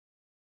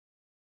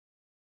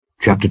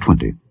Chapter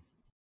 20.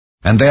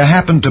 And there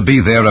happened to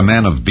be there a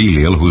man of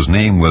Belial, whose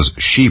name was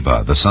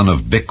Sheba, the son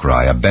of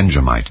Bichri, a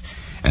Benjamite.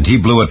 And he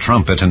blew a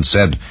trumpet and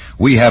said,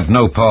 We have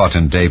no part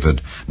in David,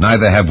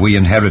 neither have we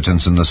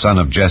inheritance in the son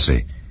of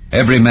Jesse.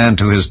 Every man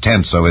to his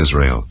tents, O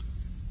Israel.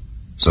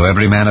 So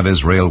every man of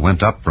Israel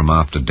went up from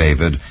after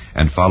David,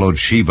 and followed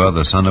Sheba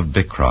the son of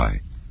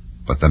Bichri.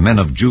 But the men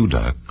of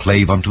Judah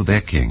clave unto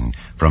their king,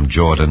 from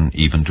Jordan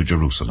even to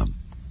Jerusalem.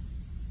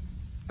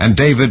 And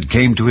David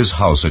came to his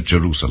house at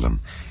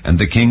Jerusalem, and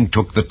the king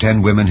took the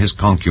 10 women his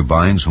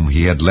concubines, whom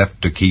he had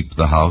left to keep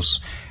the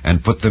house,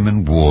 and put them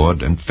in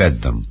ward, and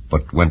fed them,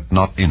 but went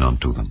not in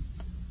unto them.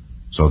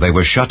 So they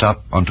were shut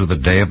up unto the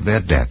day of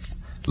their death,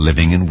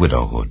 living in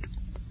widowhood.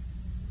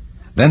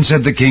 Then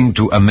said the king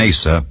to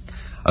Amasa,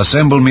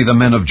 Assemble me the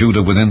men of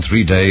Judah within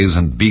 3 days,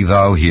 and be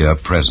thou here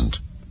present.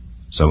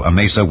 So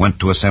Amasa went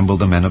to assemble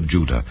the men of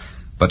Judah,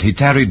 but he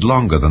tarried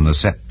longer than the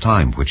set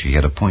time which he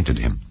had appointed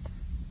him.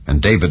 And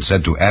David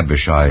said to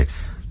Abishai,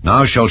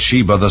 Now shall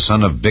Sheba the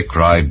son of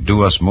Bichri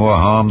do us more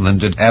harm than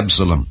did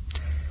Absalom.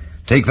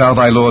 Take thou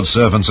thy lord's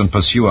servants, and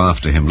pursue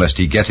after him, lest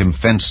he get him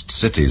fenced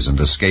cities, and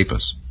escape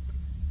us.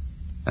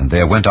 And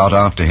there went out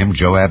after him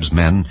Joab's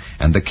men,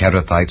 and the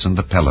Kerethites and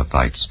the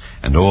Pelethites,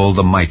 and all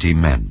the mighty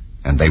men.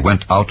 And they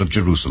went out of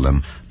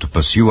Jerusalem to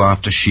pursue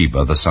after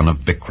Sheba the son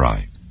of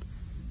Bichri.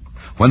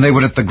 When they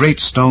were at the great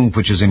stone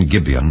which is in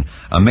Gibeon,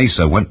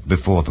 Amasa went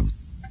before them.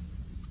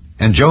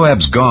 And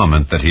Joab's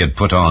garment that he had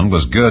put on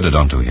was girded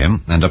unto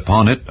him, and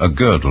upon it a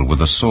girdle with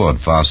a sword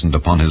fastened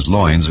upon his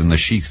loins in the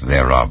sheath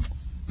thereof.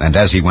 And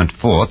as he went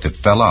forth, it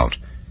fell out.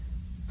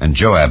 And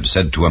Joab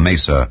said to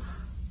Amasa,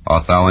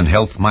 Art thou in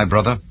health, my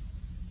brother?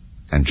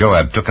 And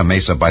Joab took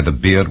Amasa by the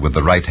beard with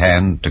the right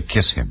hand to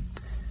kiss him.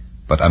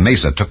 But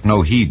Amasa took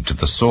no heed to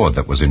the sword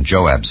that was in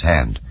Joab's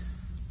hand.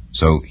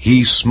 So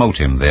he smote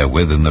him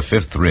therewith in the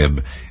 5th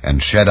rib,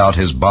 and shed out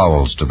his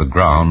bowels to the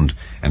ground,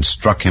 and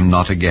struck him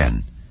not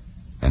again.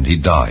 And he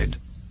died.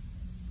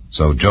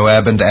 So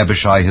Joab and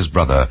Abishai his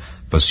brother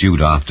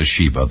pursued after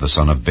Sheba the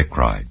son of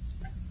Bichri.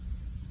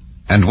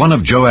 And one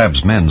of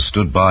Joab's men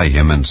stood by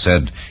him, and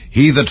said,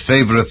 He that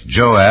favoureth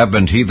Joab,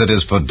 and he that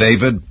is for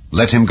David,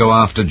 let him go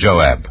after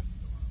Joab.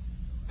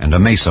 And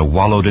Amasa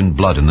wallowed in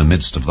blood in the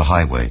midst of the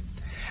highway.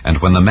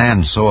 And when the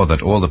man saw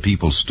that all the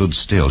people stood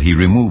still, he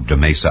removed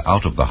Amasa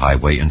out of the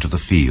highway into the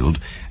field,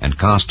 and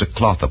cast a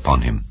cloth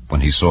upon him,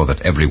 when he saw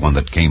that every one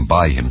that came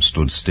by him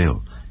stood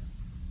still.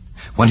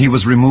 When he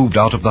was removed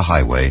out of the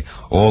highway,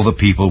 all the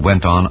people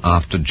went on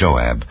after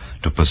Joab,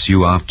 to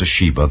pursue after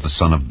Sheba the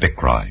son of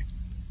Bichri.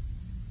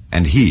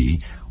 And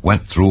he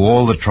went through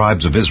all the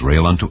tribes of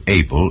Israel unto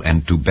Abel,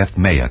 and to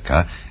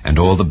Bethmaachah, and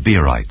all the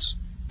Beerites,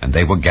 and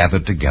they were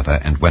gathered together,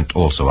 and went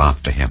also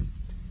after him.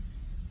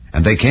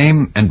 And they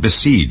came and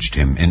besieged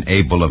him in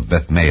Abel of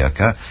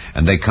Bethmaachah,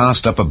 and they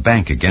cast up a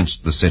bank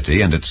against the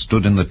city, and it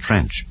stood in the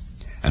trench.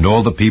 And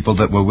all the people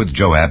that were with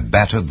Joab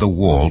battered the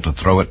wall to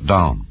throw it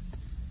down.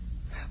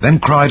 Then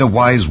cried a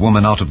wise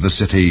woman out of the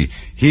city,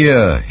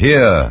 Hear,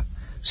 hear!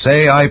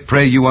 Say, I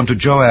pray you unto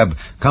Joab,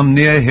 Come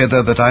near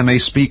hither, that I may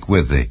speak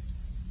with thee.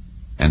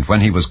 And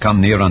when he was come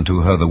near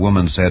unto her, the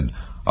woman said,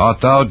 Art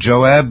thou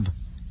Joab?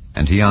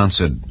 And he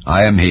answered,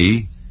 I am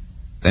he.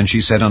 Then she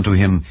said unto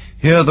him,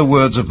 Hear the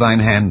words of thine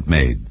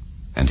handmaid.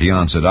 And he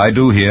answered, I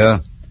do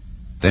hear.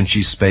 Then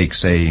she spake,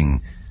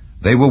 saying,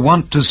 They were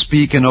wont to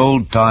speak in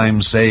old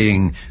time,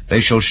 saying, They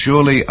shall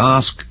surely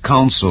ask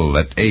counsel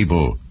at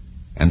Abel.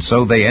 And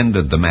so they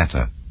ended the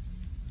matter.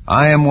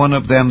 I am one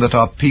of them that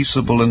are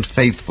peaceable and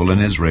faithful in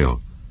Israel.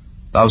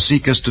 Thou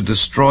seekest to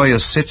destroy a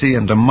city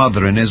and a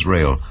mother in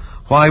Israel.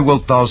 Why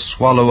wilt thou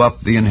swallow up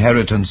the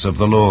inheritance of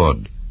the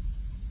Lord?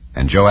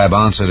 And Joab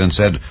answered and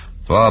said,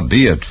 Far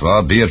be it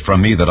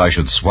from me that I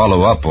should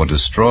swallow up or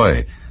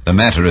destroy. The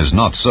matter is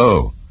not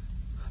so.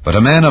 But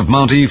a man of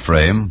Mount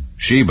Ephraim,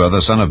 Sheba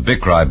the son of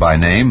Bichri by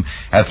name,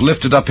 hath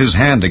lifted up his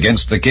hand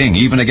against the king,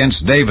 even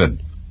against David.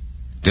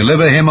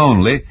 Deliver him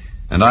only,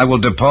 and I will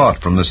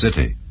depart from the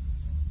city.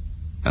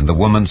 And the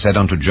woman said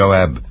unto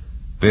Joab,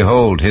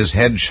 Behold, his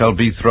head shall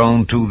be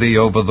thrown to thee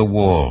over the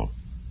wall.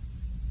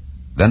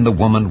 Then the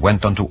woman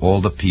went unto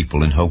all the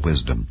people in her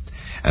wisdom,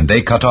 and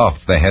they cut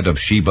off the head of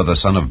Sheba the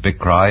son of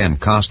Bichri, and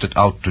cast it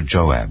out to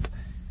Joab.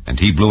 And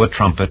he blew a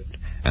trumpet,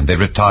 and they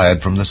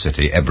retired from the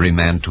city, every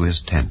man to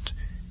his tent.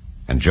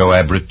 And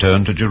Joab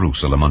returned to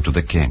Jerusalem unto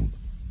the king.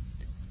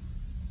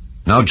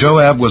 Now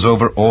Joab was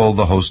over all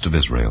the host of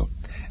Israel.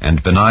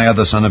 And Benaiah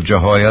the son of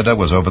Jehoiada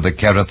was over the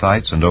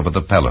Kerethites and over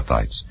the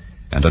Pelethites,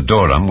 and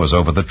Adoram was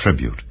over the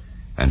tribute,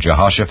 and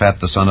Jehoshaphat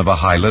the son of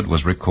Ahilud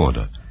was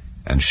recorder,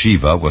 and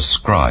Sheva was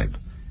scribe,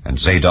 and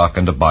Zadok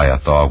and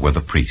Abiathar were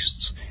the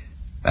priests,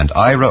 and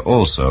Ira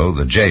also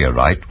the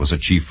Jairite was a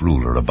chief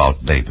ruler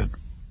about David.